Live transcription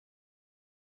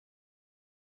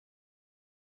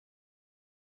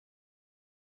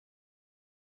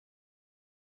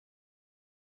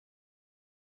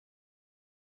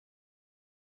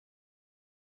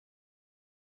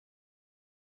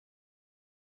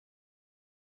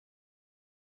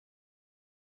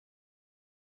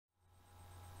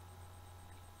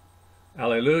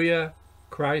Alleluia,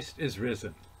 Christ is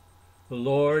risen. The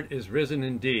Lord is risen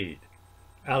indeed.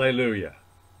 Alleluia.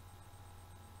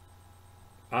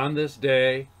 On this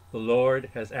day the Lord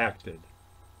has acted.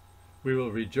 We will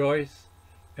rejoice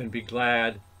and be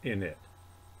glad in it.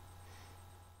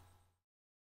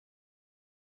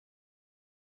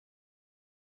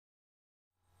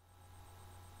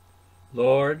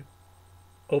 Lord,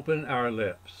 open our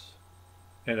lips,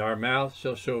 and our mouth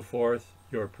shall show forth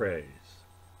your praise.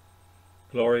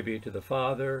 Glory be to the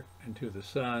Father, and to the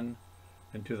Son,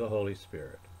 and to the Holy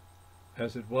Spirit,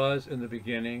 as it was in the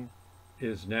beginning,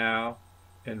 is now,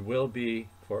 and will be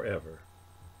forever.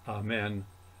 Amen.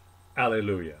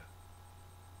 Alleluia.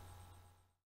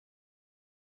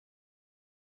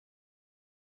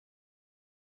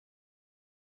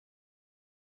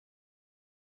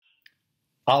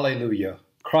 Alleluia.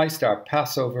 Christ our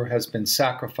Passover has been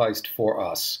sacrificed for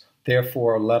us.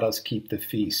 Therefore let us keep the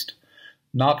feast,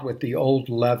 not with the old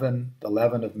leaven, the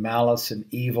leaven of malice and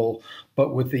evil,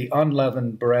 but with the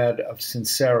unleavened bread of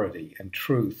sincerity and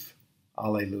truth.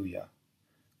 Alleluia.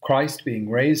 Christ, being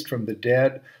raised from the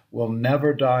dead, will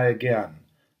never die again.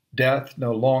 Death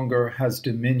no longer has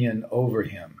dominion over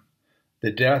him.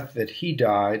 The death that he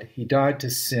died to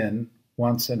sin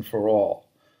once and for all.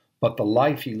 But the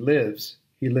life he lives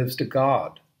to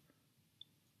God.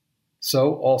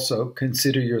 So also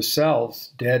consider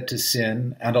yourselves dead to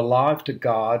sin and alive to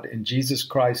God in Jesus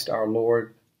Christ our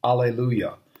Lord.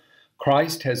 Alleluia.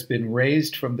 Christ has been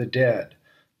raised from the dead,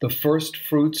 the first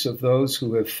fruits of those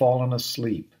who have fallen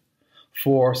asleep.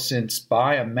 For since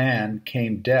by a man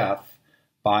came death,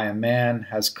 by a man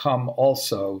has come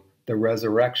also the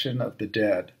resurrection of the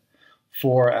dead.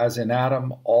 For as in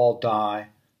Adam all die,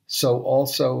 so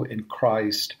also in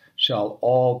Christ shall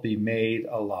all be made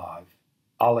alive.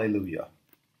 Alleluia.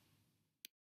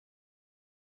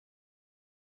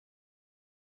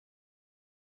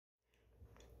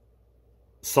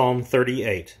 Psalm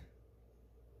 38.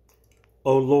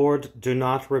 O Lord, do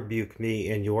not rebuke me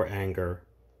in your anger.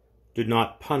 Do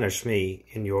not punish me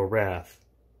in your wrath.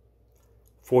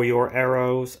 For your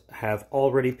arrows have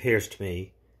already pierced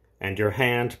me, and your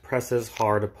hand presses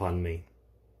hard upon me.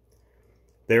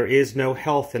 There is no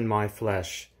health in my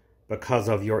flesh because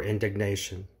of your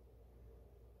indignation.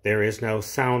 There is no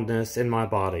soundness in my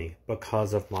body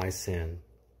because of my sin.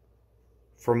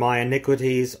 For my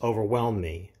iniquities overwhelm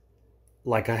me.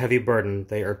 Like a heavy burden,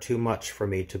 they are too much for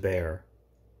me to bear.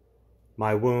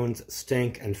 My wounds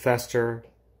stink and fester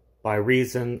by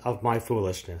reason of my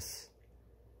foolishness.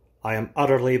 I am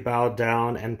utterly bowed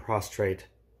down and prostrate.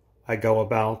 I go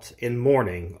about in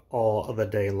mourning all the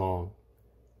day long.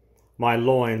 My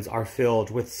loins are filled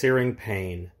with searing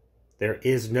pain. There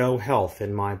is no health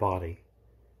in my body.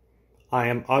 I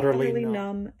am utterly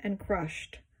numb and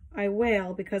crushed. I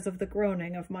wail because of the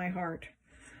groaning of my heart.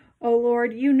 O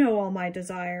Lord, you know all my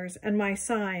desires, and my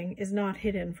sighing is not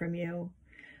hidden from you.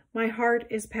 My heart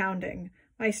is pounding,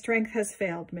 my strength has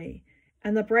failed me,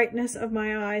 and the brightness of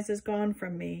my eyes is gone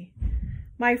from me.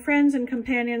 My friends and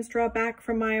companions draw back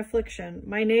from my affliction,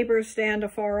 my neighbors stand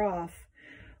afar off.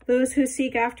 Those who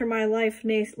seek after my life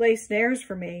lay snares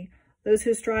for me. Those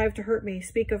who strive to hurt me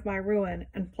speak of my ruin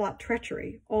and plot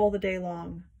treachery all the day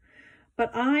long. But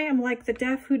I am like the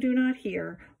deaf who do not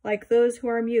hear, like those who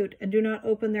are mute and do not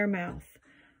open their mouth.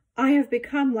 I have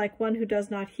become like one who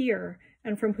does not hear,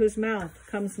 and from whose mouth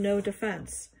comes no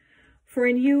defense. For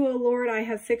in you, O Lord, I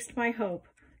have fixed my hope.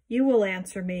 You will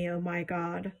answer me, O my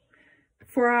God.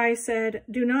 For I said,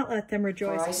 do not let them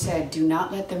rejoice. Do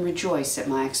not let them rejoice at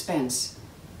my expense,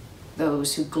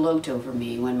 those who gloat over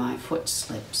me when my foot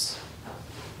slips.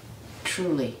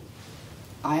 Truly,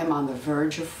 I am on the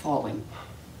verge of falling,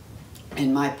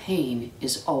 and my pain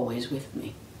is always with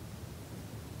me.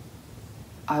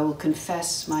 I will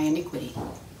confess my iniquity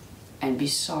and be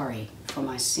sorry for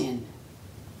my sin.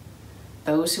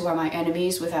 Those who are my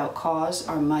enemies without cause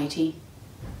are mighty,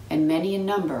 and many in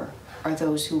number are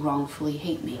those who wrongfully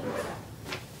hate me.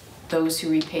 Those who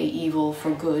repay evil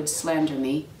for good slander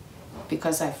me,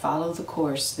 because I follow the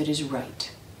course that is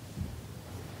right.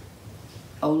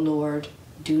 O Lord,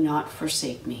 do not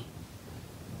forsake me.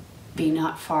 Be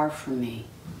not far from me,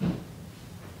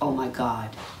 O my God.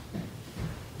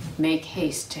 Make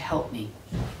haste to help me,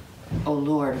 O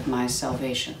Lord of my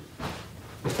salvation.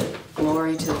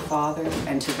 Glory to the Father,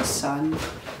 and to the Son,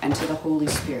 and to the Holy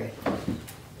Spirit,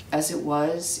 as it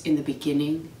was in the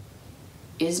beginning,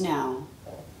 is now,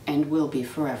 and will be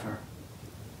forever.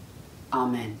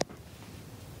 Amen.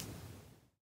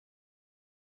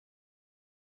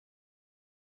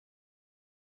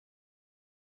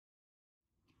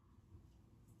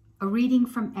 A reading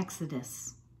from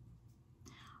Exodus.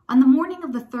 On the morning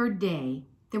of the third day,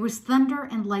 there was thunder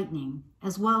and lightning,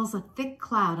 as well as a thick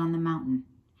cloud on the mountain,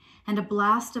 and a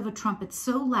blast of a trumpet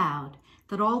so loud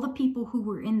that all the people who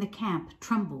were in the camp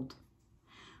trembled.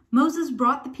 Moses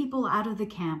brought the people out of the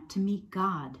camp to meet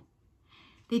God.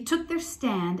 They took their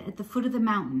stand at the foot of the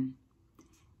mountain.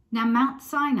 Now Mount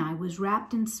Sinai was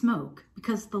wrapped in smoke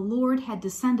because the Lord had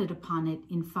descended upon it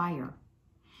in fire.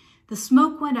 The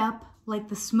smoke went up like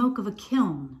the smoke of a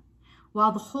kiln,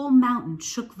 while the whole mountain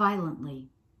shook violently.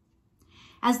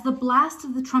 As the blast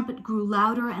of the trumpet grew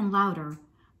louder and louder,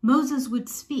 Moses would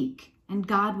speak, and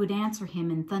God would answer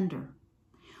him in thunder.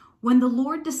 When the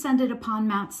Lord descended upon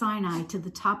Mount Sinai to the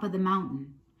top of the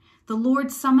mountain, the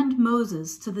Lord summoned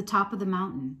Moses to the top of the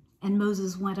mountain, and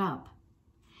Moses went up.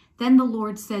 Then the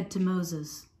Lord said to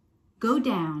Moses, "Go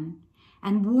down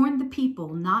and warn the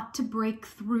people not to break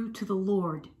through to the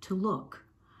Lord to look.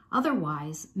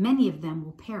 Otherwise, many of them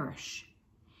will perish.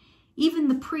 Even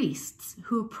the priests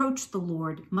who approach the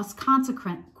Lord must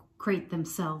consecrate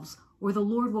themselves, or the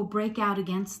Lord will break out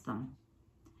against them."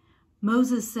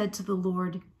 Moses said to the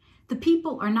Lord, "The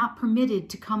people are not permitted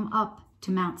to come up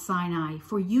to Mount Sinai,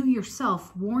 for you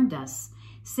yourself warned us,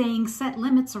 saying, 'Set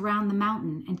limits around the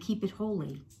mountain and keep it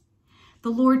holy.'" The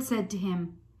Lord said to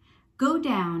him, "Go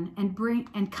down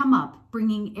and come up,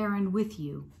 bringing Aaron with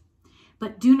you.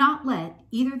 But do not let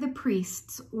either the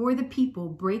priests or the people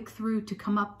break through to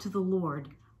come up to the Lord,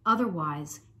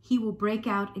 otherwise he will break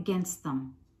out against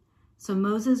them." So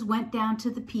Moses went down to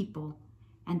the people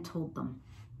and told them.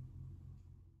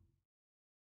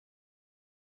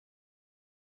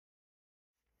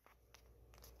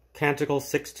 Canticle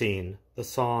 16, the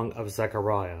Song of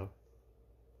Zechariah.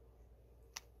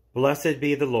 Blessed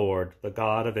be the Lord, the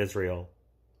God of Israel.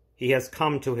 He has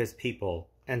come to his people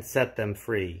and set them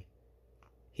free.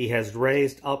 He has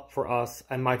raised up for us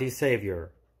a mighty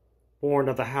Savior, born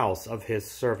of the house of his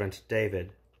servant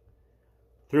David.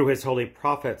 Through his holy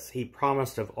prophets he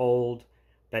promised of old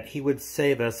that he would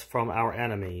save us from our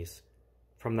enemies,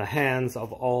 from the hands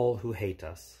of all who hate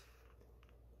us.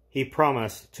 He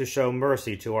promised to show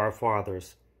mercy to our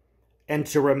fathers and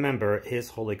to remember his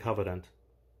holy covenant.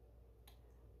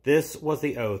 This was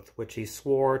the oath which he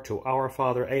swore to our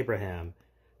father Abraham,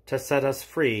 to set us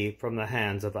free from the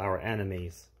hands of our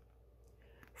enemies,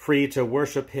 free to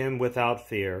worship him without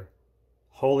fear,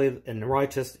 holy and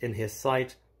righteous in his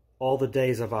sight all the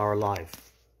days of our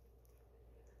life.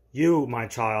 You, my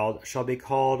child, shall be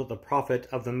called the prophet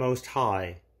of the Most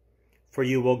High, for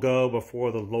you will go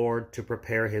before the Lord to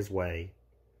prepare his way,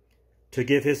 to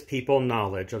give his people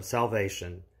knowledge of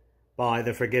salvation by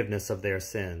the forgiveness of their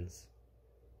sins.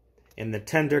 In the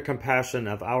tender compassion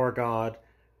of our God,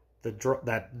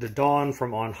 that the dawn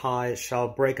from on high shall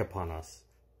break upon us,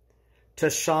 to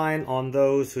shine on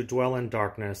those who dwell in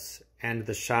darkness and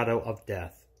the shadow of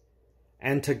death,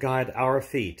 and to guide our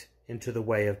feet into the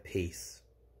way of peace.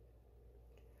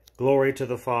 Glory to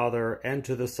the Father, and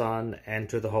to the Son, and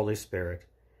to the Holy Spirit,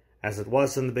 as it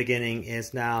was in the beginning,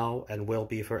 is now, and will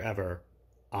be forever.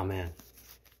 Amen.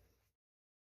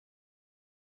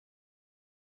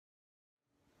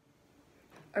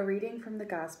 A reading from the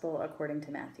Gospel according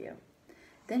to Matthew.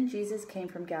 Then Jesus came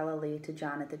from Galilee to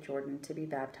John at the Jordan to be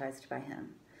baptized by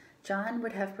him. John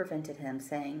would have prevented him,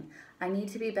 saying, "I need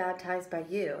to be baptized by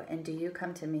you, and do you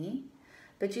come to me?"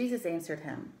 But Jesus answered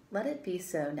him, "Let it be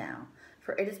so now,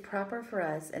 for it is proper for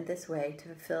us in this way to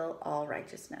fulfill all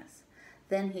righteousness."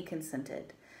 Then he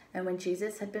consented. And when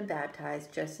Jesus had been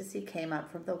baptized, just as he came up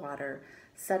from the water,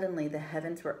 suddenly the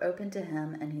heavens were opened to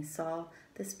him, and he saw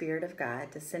the Spirit of God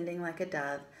descending like a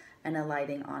dove and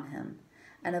alighting on him.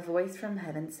 And a voice from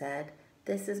heaven said,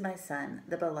 "This is my Son,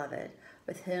 the Beloved,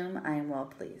 with whom I am well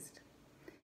pleased."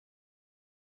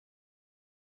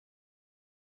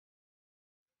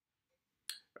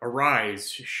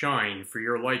 Arise, shine, for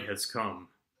your light has come,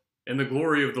 and the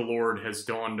glory of the Lord has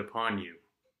dawned upon you.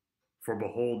 For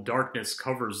behold, darkness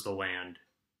covers the land,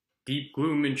 deep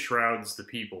gloom enshrouds the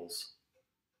peoples.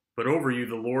 But over you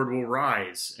the Lord will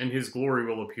rise, and his glory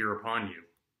will appear upon you.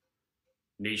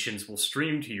 Nations will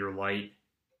stream to your light,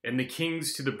 and the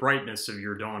kings to the brightness of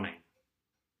your dawning.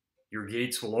 Your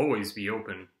gates will always be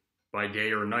open. By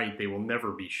day or night they will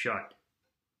never be shut.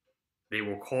 They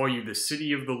will call you the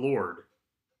city of the Lord,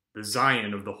 the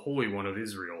Zion of the Holy One of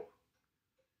Israel.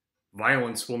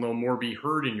 Violence will no more be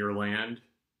heard in your land,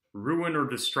 ruin or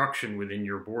destruction within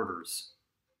your borders.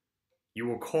 You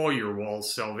will call your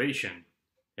walls salvation,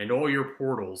 and all your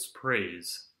portals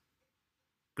praise.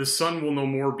 The sun will no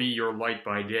more be your light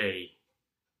by day.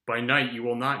 By night you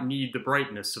will not need the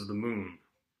brightness of the moon.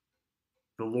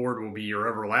 The Lord will be your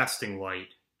everlasting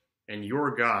light, and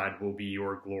your God will be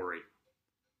your glory.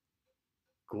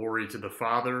 Glory to the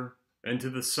Father, and to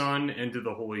the Son, and to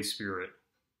the Holy Spirit,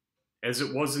 as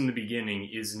it was in the beginning,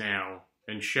 is now,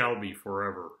 and shall be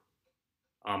forever.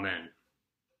 Amen.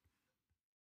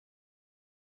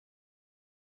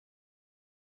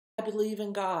 I believe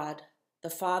in God, the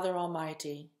Father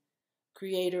Almighty,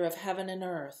 creator of heaven and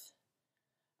earth.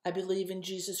 I believe in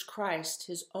Jesus Christ,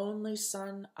 his only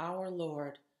Son, our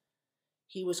Lord.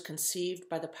 He was conceived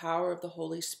by the power of the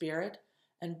Holy Spirit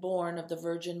and born of the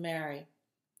Virgin Mary.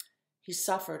 He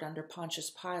suffered under Pontius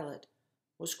Pilate,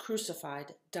 was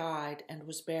crucified, died, and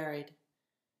was buried.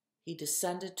 He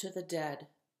descended to the dead.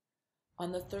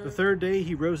 On the third day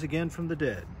he rose again from the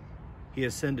dead. He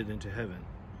ascended into heaven,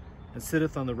 and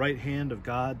sitteth on the right hand of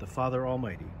God the Father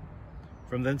Almighty.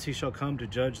 From thence he shall come to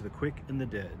judge the quick and the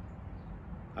dead.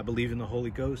 I believe in the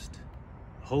Holy Ghost,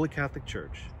 the Holy Catholic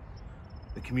Church,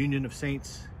 the communion of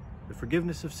saints, the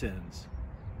forgiveness of sins,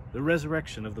 the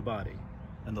resurrection of the body,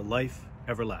 and the life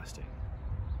everlasting.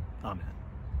 Amen.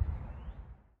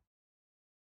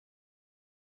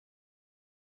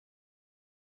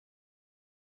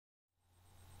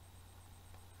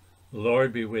 The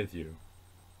Lord be with you.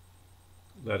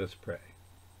 Let us pray.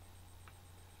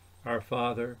 Our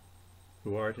Father,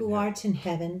 who art in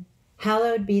heaven,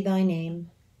 hallowed be thy name.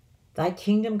 Thy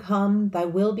kingdom come, thy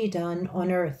will be done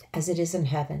on earth as it is in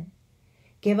heaven.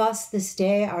 Give us this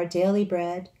day our daily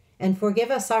bread, and forgive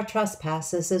us our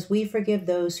trespasses as we forgive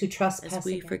those who trespass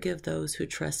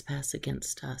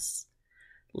against us.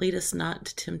 Lead us not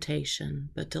into temptation,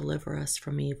 but deliver us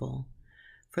from evil.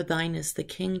 For thine is the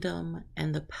kingdom,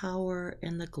 and the power,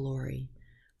 and the glory,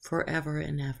 forever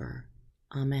and ever.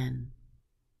 Amen.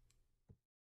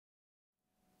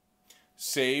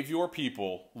 Save your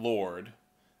people, Lord,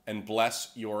 and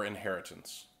bless your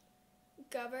inheritance.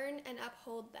 Govern and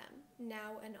uphold them,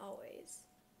 now and always.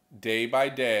 Day by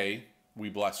day, we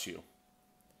bless you.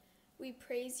 We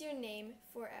praise your name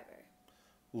forever.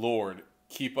 Lord,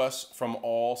 keep us from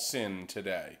all sin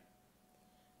today.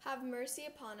 Have mercy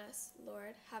upon us,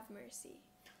 Lord, have mercy.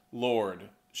 Lord,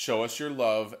 show us your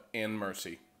love and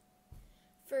mercy.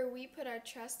 For we put our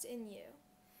trust in you.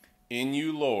 In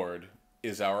you, Lord,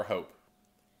 is our hope.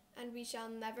 And we shall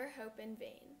never hope in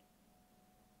vain.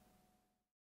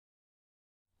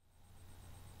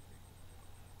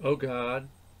 O God,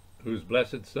 whose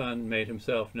blessed Son made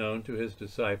himself known to his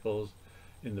disciples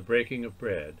in the breaking of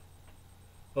bread,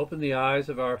 open the eyes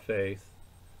of our faith,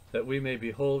 that we may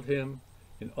behold him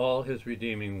in all his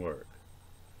redeeming work,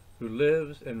 who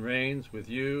lives and reigns with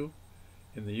you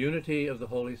in the unity of the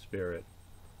Holy Spirit,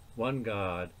 one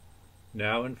God,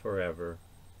 now and forever.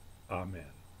 Amen.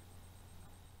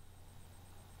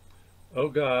 O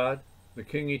God, the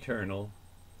King eternal,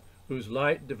 whose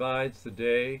light divides the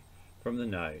day from the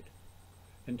night,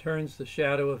 and turns the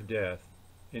shadow of death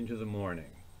into the morning,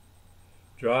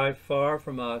 drive far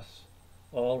from us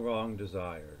all wrong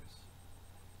desires.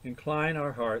 Incline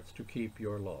our hearts to keep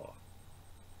your law,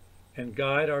 and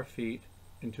guide our feet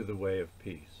into the way of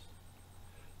peace,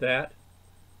 that,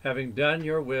 having done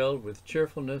your will with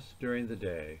cheerfulness during the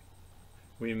day,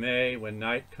 we may, when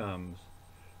night comes,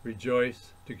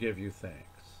 rejoice to give you thanks.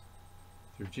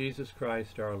 Through Jesus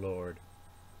Christ our Lord.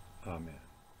 Amen.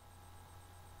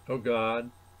 O God,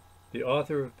 the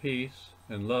author of peace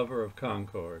and lover of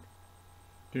concord,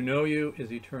 to know you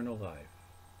is eternal life,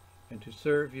 and to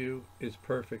serve you is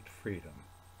perfect freedom.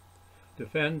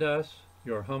 Defend us,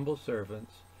 your humble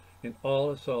servants, in all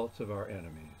assaults of our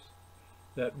enemies,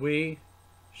 that we,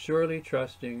 surely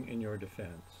trusting in your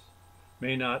defense,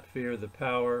 may not fear the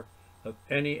power of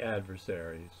any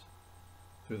adversaries,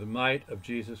 through the might of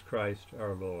Jesus Christ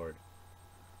our Lord.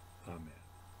 Amen.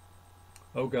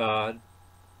 O God,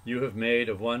 you have made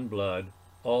of one blood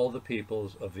all the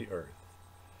peoples of the earth,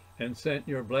 and sent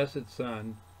your blessed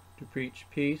Son to preach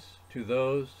peace to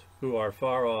those who are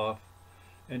far off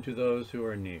and to those who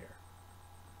are near.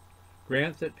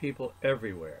 Grant that people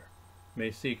everywhere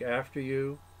may seek after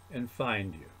you and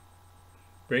find you.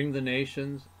 Bring the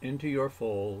nations into your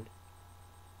fold,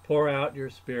 pour out your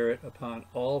Spirit upon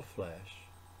all flesh,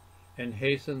 and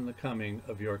hasten the coming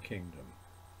of your kingdom.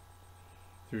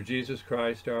 Through Jesus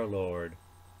Christ our Lord.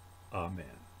 Amen.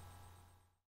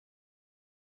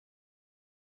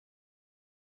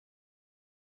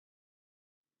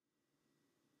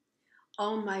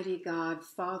 Almighty God,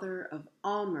 Father of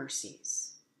all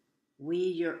mercies, we,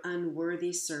 your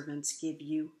unworthy servants, give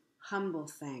you humble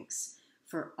thanks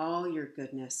for all your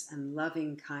goodness and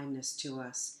loving kindness to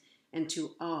us and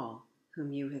to all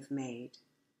whom you have made.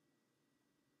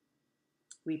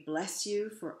 We bless you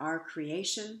for our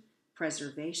creation,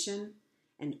 preservation,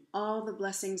 and all the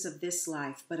blessings of this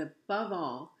life, but above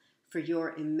all, for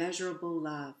your immeasurable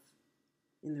love.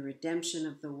 in the redemption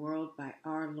of the world by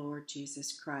our Lord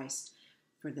Jesus Christ,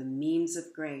 for the means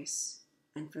of grace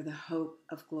and for the hope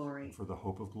of glory. For the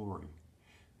hope of glory.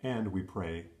 And we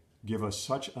pray, give us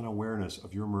such an awareness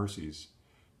of your mercies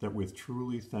that with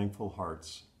truly thankful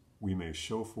hearts we may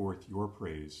show forth your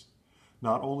praise,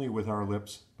 not only with our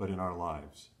lips but in our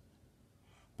lives,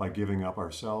 by giving up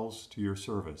ourselves to your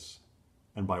service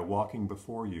and by walking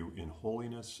before you in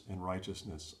holiness and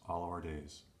righteousness all our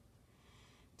days.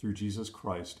 Through Jesus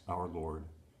Christ our Lord,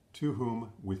 to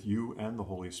whom, with you and the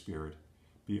Holy Spirit,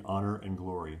 be honor and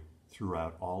glory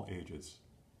throughout all ages.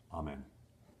 Amen.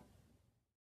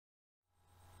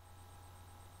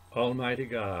 Almighty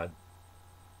God,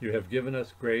 you have given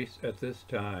us grace at this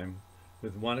time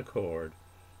with one accord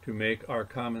to make our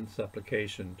common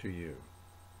supplication to you.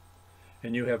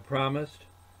 And you have promised,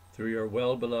 through your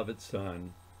well-beloved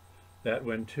Son, that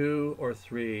when 2 or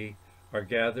 3 are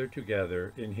gathered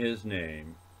together in his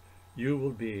name, you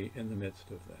will be in the midst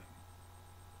of them.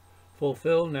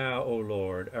 Fulfill now, O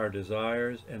Lord, our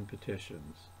desires and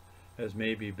petitions, as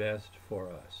may be best for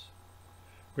us,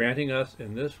 granting us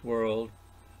in this world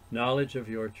knowledge of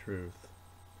your truth,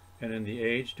 and in the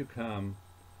age to come,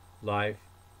 life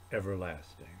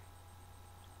everlasting.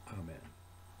 Amen.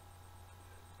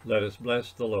 Let us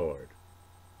bless the Lord.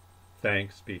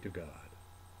 Thanks be to God.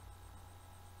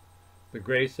 The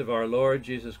grace of our Lord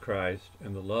Jesus Christ,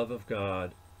 and the love of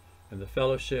God, and the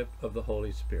fellowship of the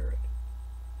Holy Spirit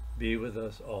be with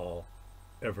us all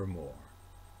evermore.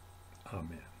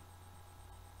 Amen.